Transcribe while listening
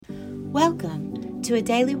Welcome to a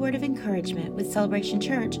daily word of encouragement with Celebration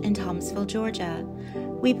Church in Thomasville, Georgia.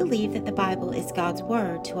 We believe that the Bible is God's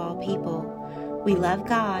word to all people. We love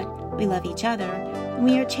God, we love each other, and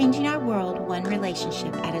we are changing our world one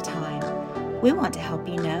relationship at a time. We want to help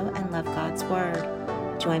you know and love God's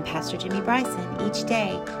word. Join Pastor Jimmy Bryson each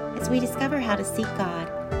day as we discover how to seek God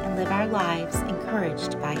and live our lives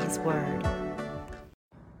encouraged by His word.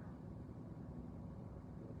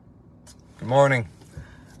 Good morning.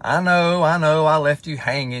 I know, I left you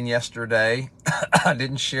hanging yesterday. I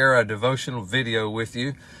didn't share a devotional video with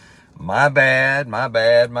you. My bad.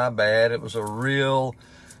 It was a real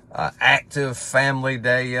active family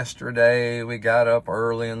day yesterday. We got up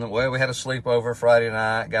early we had a sleepover Friday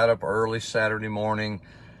night, got up early Saturday morning,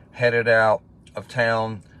 headed out of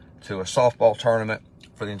town to a softball tournament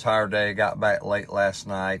for the entire day, got back late last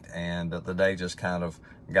night, and the day just kind of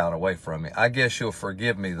got away from me. I guess you'll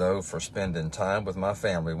forgive me, though, for spending time with my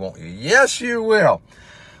family, won't you? Yes, you will.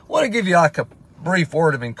 I want to give you like a brief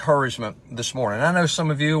word of encouragement this morning. I know some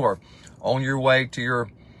of you are on your way to your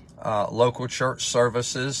local church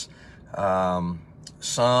services.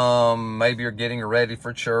 Some maybe you're getting ready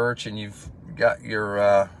for church and you've got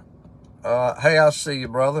your, hey, I see you,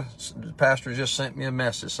 brother. The pastor just sent me a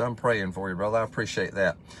message, so I'm praying for you, brother. I appreciate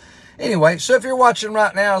that. Anyway, so if you're watching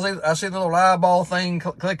right now, I see the little eyeball thing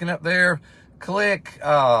clicking up there. Click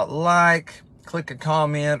like, click a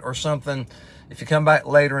comment or something. If you come back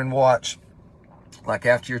later and watch, like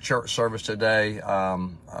after your church service today,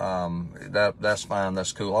 that's fine.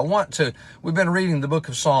 That's cool. We've been reading the book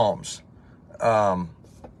of Psalms.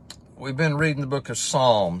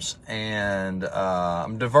 And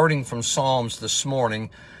I'm diverting from Psalms this morning.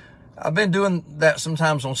 I've been doing that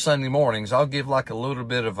sometimes on Sunday mornings. I'll give like a little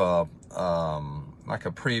bit of a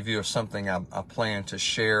preview of something I plan to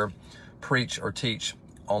share, preach, or teach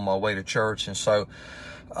on my way to church. And so,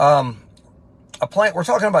 we're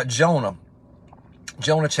talking about Jonah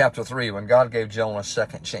chapter 3, when God gave Jonah a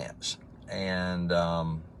second chance. And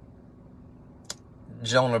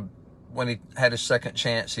Jonah, when he had his second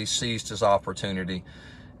chance, he seized his opportunity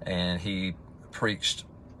and he preached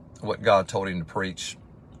what God told him to preach,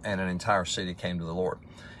 and an entire city came to the Lord.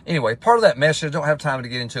 Anyway, part of that message, I don't have time to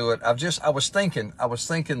get into it. I was thinking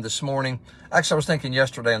this morning, actually I was thinking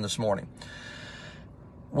yesterday and this morning.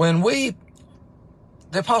 The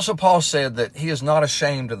Apostle Paul said that he is not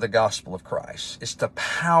ashamed of the gospel of Christ. It's the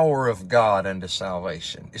power of God unto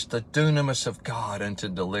salvation. It's the dunamis of God unto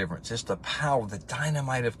deliverance. It's the power, the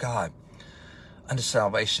dynamite of God unto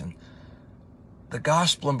salvation. The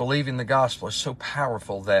gospel and believing the gospel is so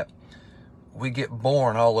powerful that we get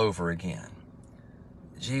born all over again.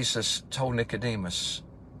 Jesus told Nicodemus,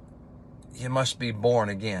 you must be born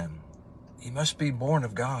again. You must be born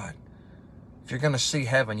of God. If you're going to see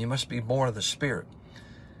heaven, you must be born of the Spirit.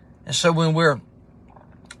 And so when we're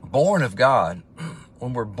born of God,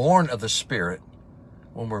 when we're born of the Spirit,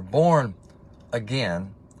 when we're born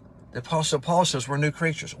again, the Apostle Paul says we're new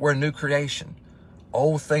creatures. We're a new creation.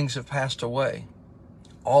 Old things have passed away.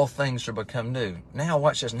 All things are become new. Now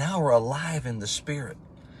watch this. Now we're alive in the Spirit.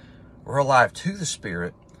 We're alive to the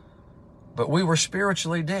Spirit, but we were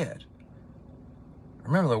spiritually dead.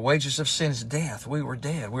 Remember, the wages of sin is death. We were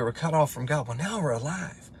dead. We were cut off from God. Well, now we're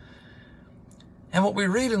alive. And what we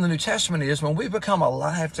read in the New Testament is when we become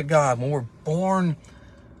alive to God, when we're born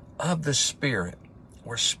of the Spirit,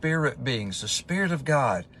 we're spirit beings. The Spirit of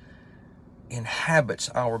God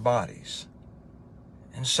inhabits our bodies.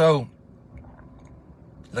 And so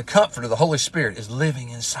the Comforter, the Holy Spirit, is living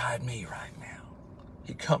inside me right now.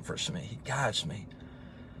 He comforts me. He guides me.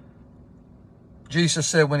 Jesus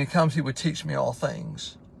said when He comes, He would teach me all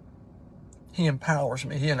things. He empowers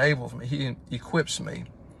me. He enables me. He equips me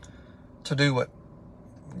to do what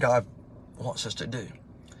God wants us to do.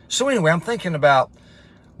 So anyway, I'm thinking about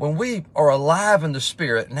when we are alive in the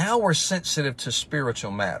Spirit, now we're sensitive to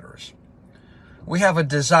spiritual matters. We have a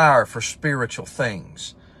desire for spiritual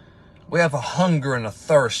things. We have a hunger and a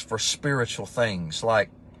thirst for spiritual things like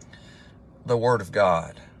the Word of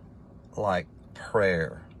God, like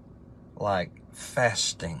prayer, like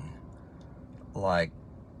fasting, like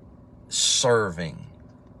serving,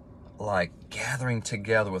 like gathering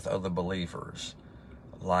together with other believers,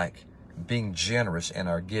 like being generous in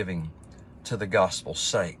our giving to the gospel's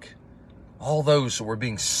sake. All those who were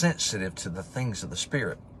being sensitive to the things of the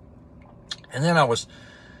Spirit. And then I was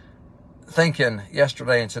thinking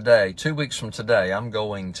yesterday and today, 2 weeks from today, I'm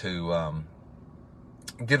going to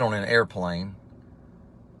get on an airplane,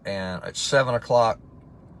 and at 7 o'clock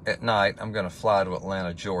at night, I'm going to fly to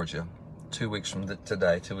Atlanta, Georgia, 2 weeks from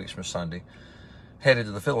today, 2 weeks from Sunday, headed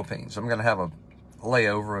to the Philippines. I'm going to have a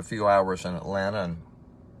layover, a few hours in Atlanta, and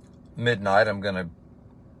midnight, I'm going to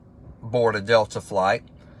board a Delta flight.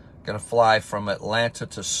 Going to fly from Atlanta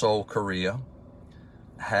to Seoul, Korea.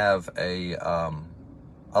 Have a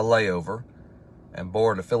layover and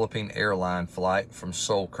board a Philippine airline flight from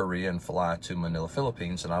Seoul, Korea, and fly to Manila,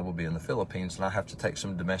 Philippines. And I will be in the Philippines, and I have to take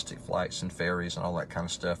some domestic flights and ferries and all that kind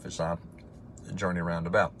of stuff as I journey around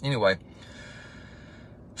about. Anyway,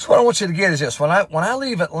 so what I want you to get is this. When I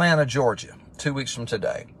leave Atlanta, Georgia, 2 weeks from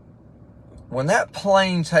today, when that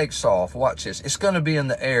plane takes off, watch this, it's going to be in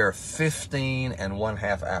the air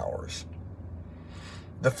 15.5 hours.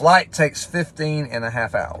 The flight takes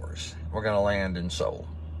 15.5 hours. We're going to land in Seoul.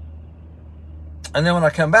 And then when I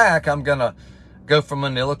come back, I'm going to go from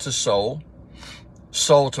Manila to Seoul,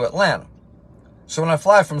 Seoul to Atlanta. So when I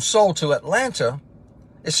fly from Seoul to Atlanta,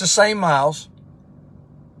 it's the same miles,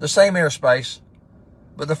 the same airspace,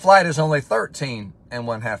 but the flight is only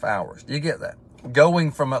 13.5 hours. Do you get that?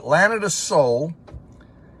 Going from Atlanta to Seoul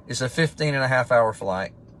is a 15.5 hour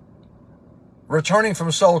flight. Returning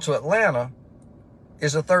from Seoul to Atlanta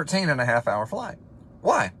is a 13.5 hour flight.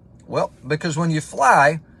 Why? Well, because when you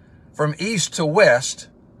fly from east to west,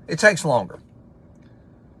 it takes longer.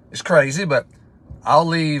 It's crazy, but I'll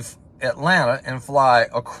leave Atlanta and fly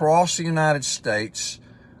across the United States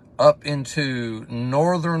up into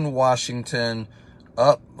northern Washington,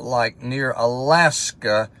 up like near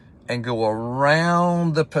Alaska, and go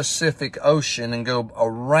around the Pacific Ocean and go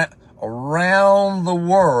around the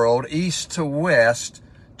world, east to west,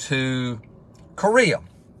 to Korea.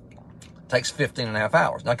 It takes 15.5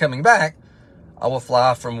 hours. Now coming back, I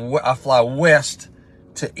fly west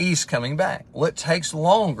to east coming back. Well, it takes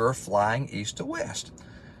longer flying east to west.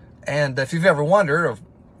 And if you've ever wondered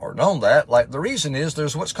or known that, like the reason is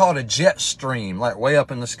there's what's called a jet stream, like way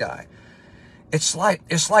up in the sky. It's like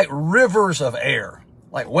rivers of air,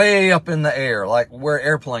 like way up in the air, like where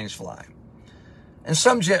airplanes fly. And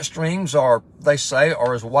some jet streams they say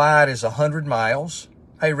are as wide as 100 miles.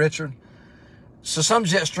 Hey, Richard. So some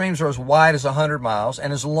jet streams are as wide as 100 miles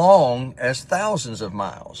and as long as thousands of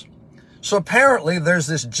miles. So apparently there's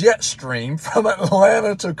this jet stream from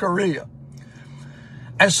Atlanta to Korea.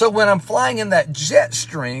 And so when I'm flying in that jet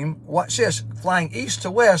stream, watch this, flying east to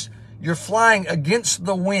west, you're flying against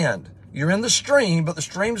the wind. You're in the stream, but the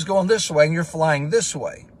stream's going this way and you're flying this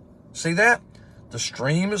way. See that? The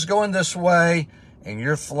stream is going this way and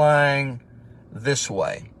you're flying this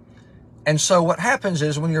way. And so what happens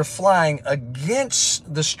is when you're flying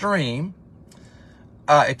against the stream,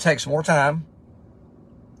 it takes more time.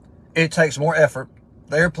 It takes more effort.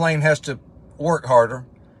 The airplane has to work harder,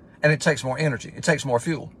 and it takes more energy. It takes more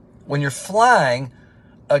fuel. When you're flying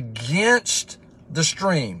against the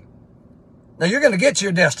stream, now you're going to get to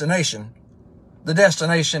your destination. The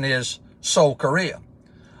destination is Seoul, Korea.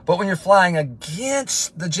 But when you're flying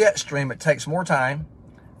against the jet stream, it takes more time,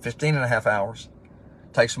 15.5 hours.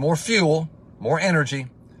 Takes more fuel, more energy,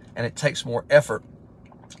 and it takes more effort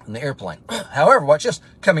in the airplane. However, watch this.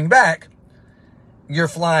 Coming back, you're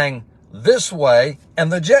flying this way,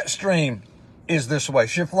 and the jet stream is this way.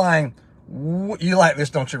 So you're flying, you like this,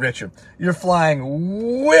 don't you, Richard? You're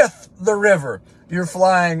flying with the river. You're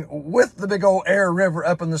flying with the big old air river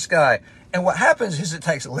up in the sky. And what happens is it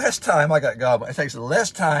takes less time. I got gobbled. It takes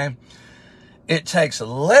less time. It takes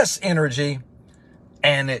less energy,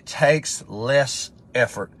 and it takes less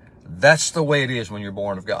effort. That's the way it is when you're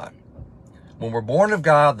born of God. When we're born of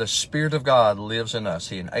God, the Spirit of God lives in us.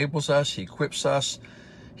 He enables us. He equips us.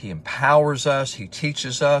 He empowers us. He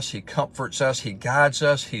teaches us. He comforts us. He guides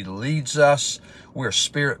us. He leads us. We're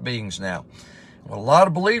spirit beings now. What a lot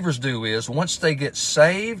of believers do is once they get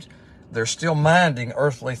saved, they're still minding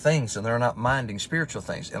earthly things and they're not minding spiritual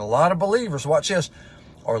things. And a lot of believers, watch this,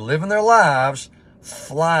 are living their lives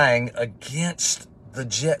flying against the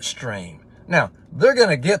jet stream. Now, they're going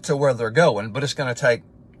to get to where they're going, but it's going to take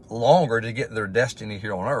longer to get their destiny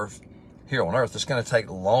here on earth. Here on earth, it's going to take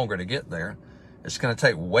longer to get there. It's going to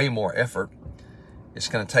take way more effort. It's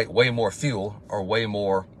going to take way more fuel or way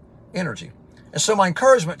more energy. And so my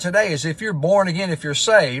encouragement today is if you're born again, if you're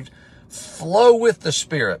saved, flow with the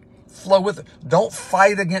Spirit. Flow with it. Don't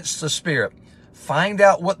fight against the Spirit. Find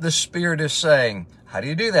out what the Spirit is saying. How do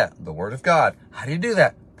you do that? The Word of God. How do you do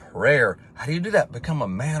that? Prayer. How do you do that? Become a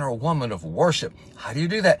man or a woman of worship. How do you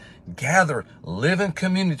do that? Gather, live in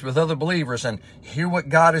community with other believers and hear what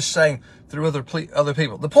God is saying through other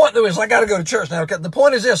people. The point though is I got to go to church now. Okay. The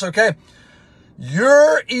point is this, okay?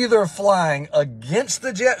 You're either flying against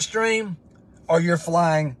the jet stream or you're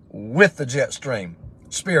flying with the jet stream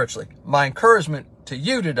spiritually. My encouragement to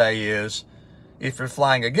you today is if you're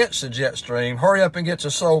flying against the jet stream, hurry up and get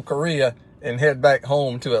to Seoul, Korea and head back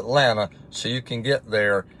home to Atlanta so you can get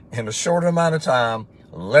there in a short amount of time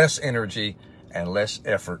less energy, and less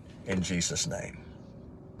effort in Jesus' name.